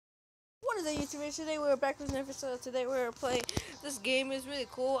is up, YouTubers? Today we're back with an episode. Today we're playing this game. Is really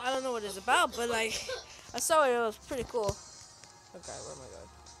cool. I don't know what it's about, but like I saw it. It was pretty cool. Okay, where am I going?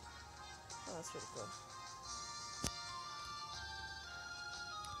 Oh, that's pretty cool.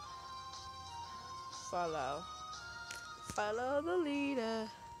 Follow the leader.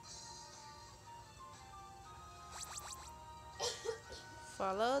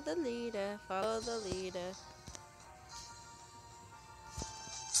 Follow the leader. Follow the leader.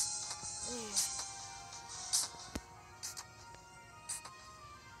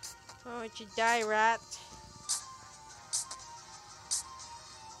 Oh, don't you die, rat.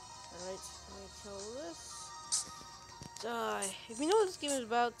 Alright, let me kill this. Die. If you know what this game is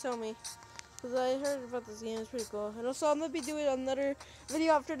about, tell me. Because I heard about this game, it's pretty cool. And also, I'm going to be doing another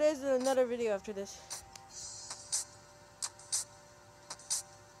video after this and another video after this.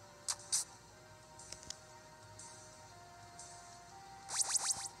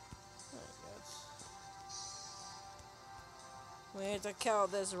 We need to kill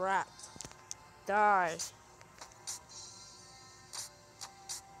this rat. Die.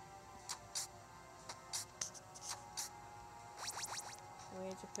 We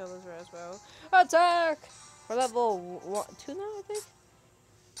need to kill this rat as well. Attack! We're level 2 now, I think.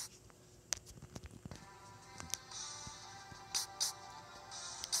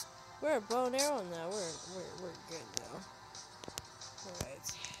 We're a bow and arrow now. We're good now. Alright,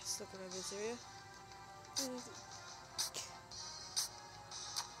 let's look around this area.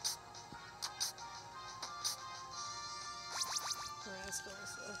 Alright, let's go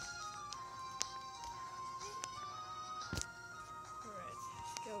this way. Alright,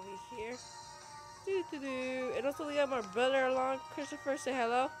 let's go over here. And also we got my brother along. Christopher, say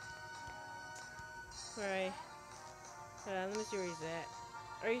hello. Alright. Let me see where he's at.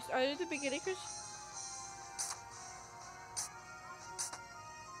 Are you at the beginning, Chris?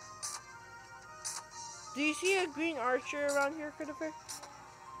 Do you see a green archer around here, Christopher?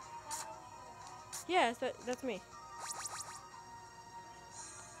 Yes, that's me.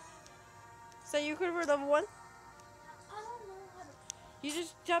 Is that you, Christopher, level 1? I don't know how to... You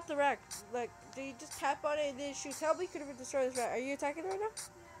just tap the rack. Like, you just tap on it and then it shoots. Help me, Christopher, destroy this rat. Are you attacking right now?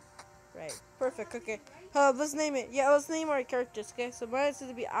 Yeah. Right. Perfect. Okay. Let's name it. Yeah, let's name our characters, okay? So mine is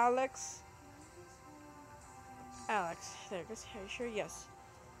going to be Alex. Alex. There it goes. Are you sure? Yes.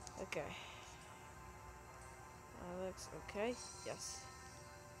 Okay. Alex. Okay. Yes.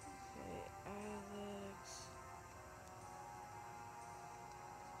 Okay.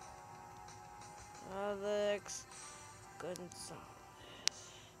 Alex Gonzalez.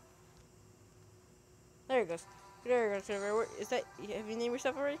 There it goes. There it goes, Christopher. Is that? Have you named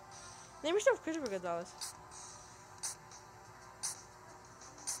yourself already? Name yourself Christopher Gonzalez.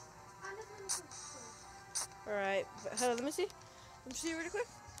 Alright. Hello, let me see. Let me see really quick.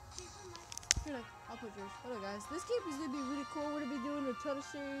 Here, I'll put yours. Hello, guys. This game is going to be really cool. We're going to be doing a ton of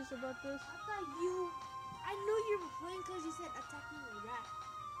series about this. I knew you were playing because you said attacking a rat.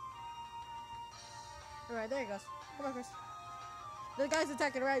 Alright, there he goes. Come on, Chris. The guy's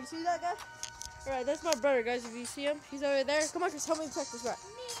attacking a rat. You see that guy? Alright, that's my brother, guys. If you see him, he's over there. Come on, Chris. Help me attack this rat.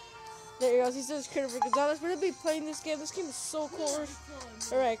 There he goes. He says Christopher Gonzalez. We're going to be playing this game. This game is so cool.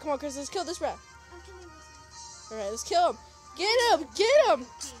 Alright, come on, Chris. Let's kill this rat. Alright, let's kill him. Get him! Get him!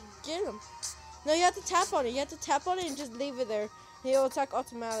 Get him. No, you have to tap on it. You have to tap on it and just leave it there. He'll attack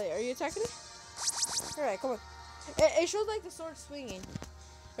automatically. Are you attacking it? Alright, come on. It shows like the sword swinging.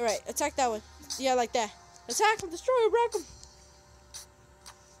 Alright, attack that one. Yeah, like that. Attack him, destroy him, wreck him.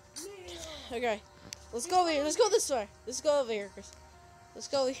 Okay, let's go over here. Let's go this way. Let's go over here, Chris. Let's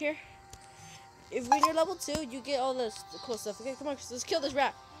go over here. If when you're level 2, you get all this cool stuff. Okay, come on, Chris. Let's kill this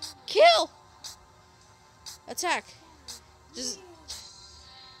rat. Kill! Attack. Just...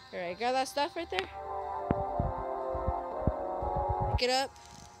 Alright, got that stuff right there? Pick it up.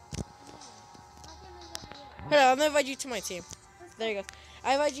 Hello, I'm gonna invite you to my team. There you go.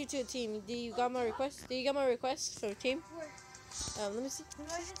 I invite you to a team. Do you got my request? Do you got my request for a team? Let me see.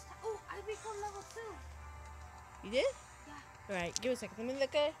 Oh, I become level 2. You did? Yeah. Alright, give me a second. Let me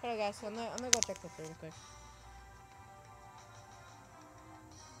look at it. Hold on, guys. I'm gonna go check this real quick.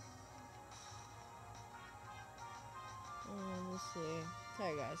 Let's see.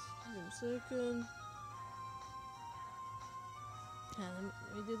 Alright, guys. Give me a second.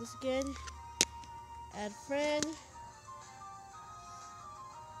 Let me do this again. Add friend.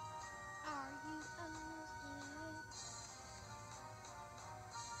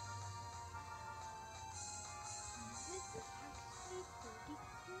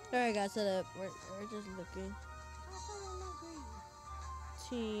 Alright, guys, set up. We're just looking.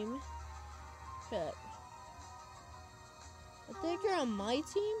 Team. Shut up. I think you're on my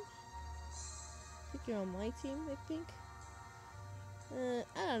team. think you're on my team, I think.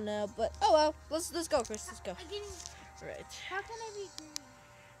 I don't know, but oh well. Let's go, Chris. Let's go. Right. How can I be green?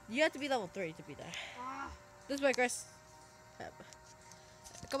 You have to be level 3 to be there. This way, Chris.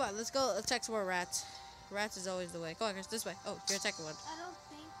 Come on, let's go attack some more rats. Rats is always the way. Come on, Chris. This way. Oh, you're attacking one. I don't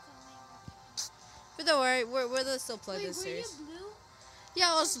think so. But don't worry, we're still playing this series. Were you blue?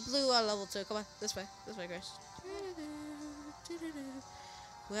 Yeah, I was blue on level 2. Come on, this way, Chris.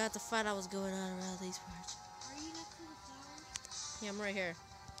 We have to find out what's going on around these parts. Are you next to the flowers? Yeah, I'm right here.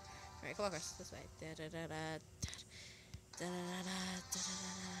 Alright, come on, Chris. This way.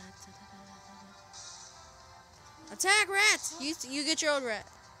 Attack rats! You get your own rat.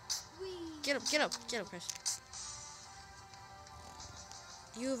 Get him, Chris.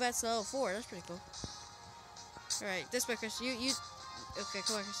 You vets level 4. That's pretty cool. Alright, this way, Chris. You. Okay,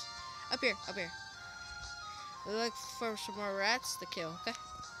 come on, Chris. Up here. Look for some more rats to kill, okay?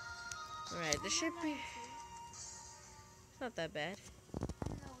 Alright, this should be... It's not that bad.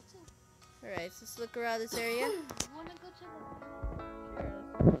 Alright, so let's look around this area. Wanna go to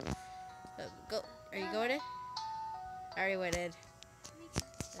the... Go. Are you going in? I already went in.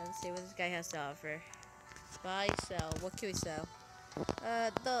 Let's see what this guy has to offer. Buy, sell. What can we sell?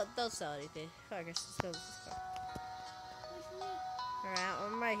 Don't sell anything. Come on, Chris. Let's go. Alright,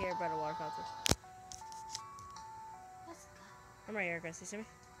 I'm right here by the water fountain. I'm right here, Chris. You see me?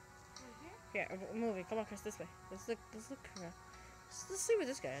 Yeah, I'm moving. Come on, Chris. This way. Let's look around. Let's see what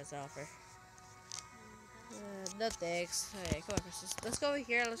this guy has to offer. No thanks. Alright, come on, Chris. Let's go over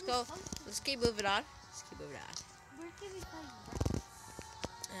here. Let's go. Let's keep moving on. Where can we find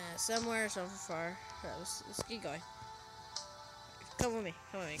rats? Somewhere so far. Alright, let's keep going. Come with me,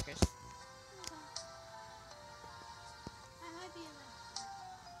 Chris.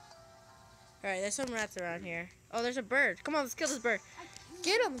 Alright, there's some rats around here. Oh, there's a bird. Come on, let's kill this bird.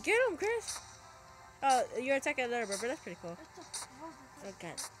 Get him, Chris. Oh, you're attacking another bird, but that's pretty cool.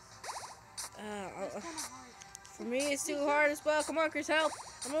 Okay. For me, it's too hard as well. Come on, Chris, help.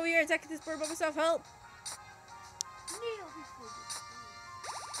 I'm over here attacking this bird by myself. Help.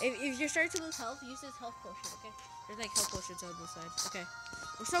 If you're starting to lose health, use this health potion, okay? There's like health potions on this side. Okay.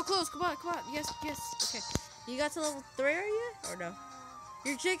 We're so close. Come on. Yes. Okay. You got to level 3 are you? Or no?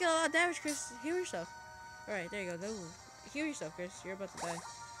 You're taking a lot of damage, Chris. Heal yourself. Alright, there you go. No. Heal yourself, Chris. You're about to die.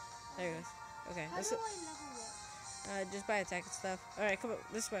 There you go. Okay. How do I level up? Just by attacking stuff. Alright, come on.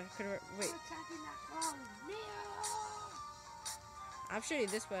 This way. Wait. I'm shooting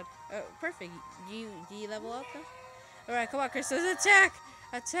this one. Oh, perfect. Do you level up though? Alright, come on, Chris. Let's attack!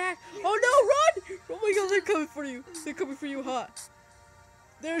 Oh no, run! Oh my god, they're coming for you. They're coming for you hot.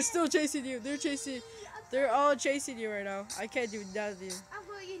 They're still chasing you. They're all chasing you right now. I can't do nothing to you. I'm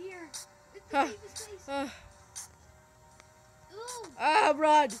going in here. It's the safest place.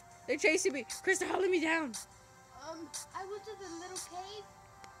 Run! They're chasing me. Chris, they're holding me down. I went to the little cave.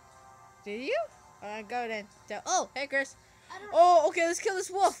 Did you? Go then. Oh, hey, Chris. Oh, okay, let's kill this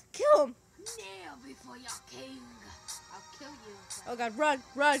wolf. Kill him. Kneel before your king. I'll kill you. Oh god, run.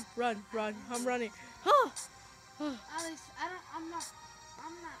 I'm running. Alex, I'm not.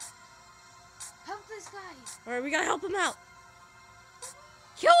 Help this guy. Alright, we gotta help him out.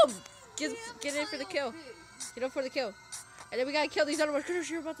 Kill him. Get in for the kill. Get up for the kill. And then we gotta kill these other ones. Chris,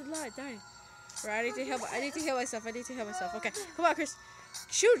 you're about to die. Alright, I need to heal myself. Okay, come on, Chris.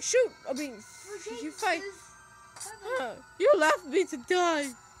 Shoot. I mean, you fight. You left me to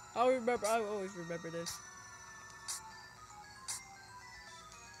die. I always remember this.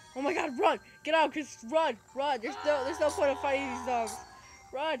 Oh my god, run! Get out, Chris, run! There's no point in fighting these dogs.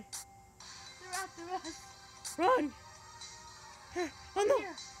 Run! They're out. Run! Oh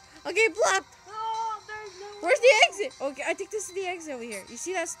no! Okay, blocked! Oh, there's no Where's the exit? Okay, I think this is the exit over here. You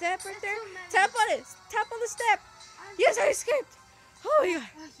see that step right there? Tap on it! Tap on the step! Yes, I escaped! Oh my god!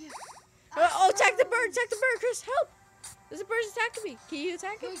 Oh, attack the bird, Chris, help! There's a bird attacking me. Can you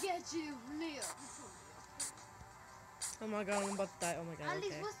attack him? Go get you, Leo. Oh my god, I'm about to die. Oh my god, At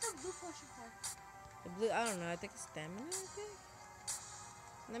least, okay. what's the blue potion for? The blue, I don't know. I think it's stamina, okay?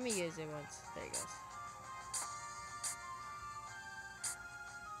 Let me use it once. There it goes.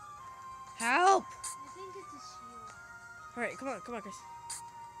 Help! I think it's a shield. Alright, come on, Chris.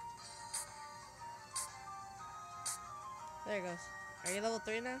 There it goes. Are you level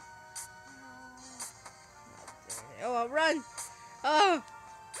 3 now? Oh, I'll run! Oh!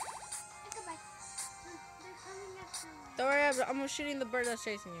 Come back. They're coming after me. Don't worry, I'm shooting the bird that's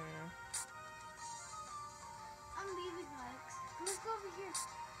chasing you right now. I'm leaving, Alex. Let's go over here.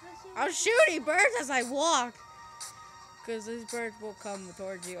 I'm shooting birds as I walk! Because these birds will come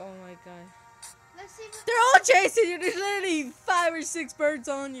towards you. Oh my god. Let's see what... They're all chasing you! There's literally 5 or 6 birds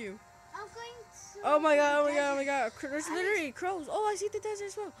on you. I'm going to Oh my god, oh my god, oh my god. There's literally crows. Oh, I see the desert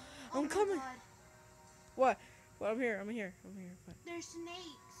as well. I'm coming. God. What? Well, I'm here. What? There's snakes.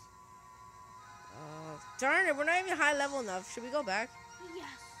 Darn it, we're not even high level enough. Should we go back? Yes.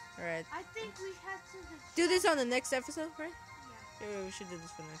 Alright. I think we have to Do this on the next episode, right? Yeah. Yeah, we should do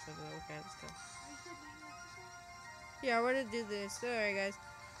this for the next episode. Okay, let's go. Are you still doing episode? Yeah, we're gonna do this. Alright, guys.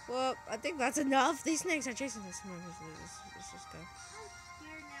 Well, I think that's enough. These snakes are chasing us. Come on, let's just go. I'm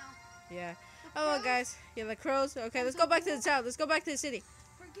scared now. Yeah. The Oh, well, crows? guys. Yeah, the crows. Okay, let's go back to the town. Let's go back to the city.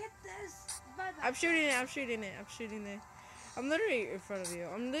 Forget this. Bye-bye. I'm shooting it. I'm literally in front of you.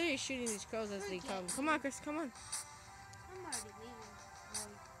 I'm literally shooting these crows as they come. Come on, Chris. Come on. I'm already leaving.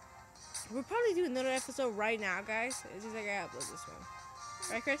 We'll probably do another episode right now, guys. It's just like I upload this one.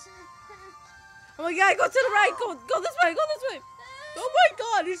 Right, Chris? Oh my god, go to the right. Go this way. Oh my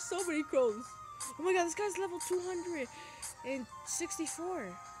god, there's so many crows. Oh my god, this guy's level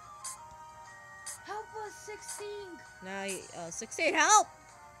 264. Help us, 16. Now, 16, help!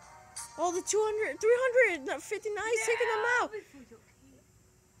 Oh, the 200, 359 is taking them out.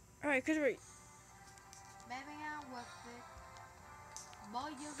 Alright, Christopher.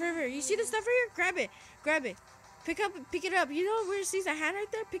 Christopher, you see the stuff right here? Grab it. Pick it up. You know where it sees a hand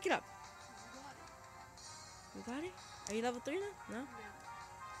right there? Pick it up. You got it? Are you level 3 now? No?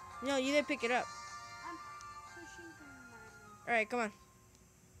 No, you didn't pick it up. I'm pushing the mine. Alright, come on.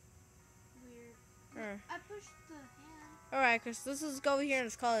 Weird. Alright. I pushed the hand. Alright, Chris, let's just go over here and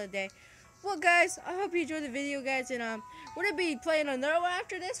let's call it a day. Well, guys, I hope you enjoyed the video, guys, and we're gonna be playing another one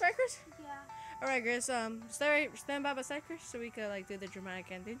after this, right, Chris? Yeah. Alright, Chris, stand by beside Chris so we could like do the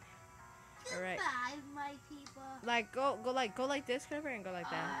dramatic ending. Alright. Goodbye, my people. Like go like this, Christopher, and go like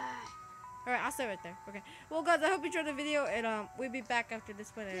that. Alright, I'll stay right there. Okay. Well, guys, I hope you enjoyed the video, and we'll be back after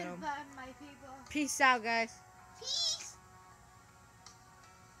this one. And Goodbye, my people. peace out, guys. Peace.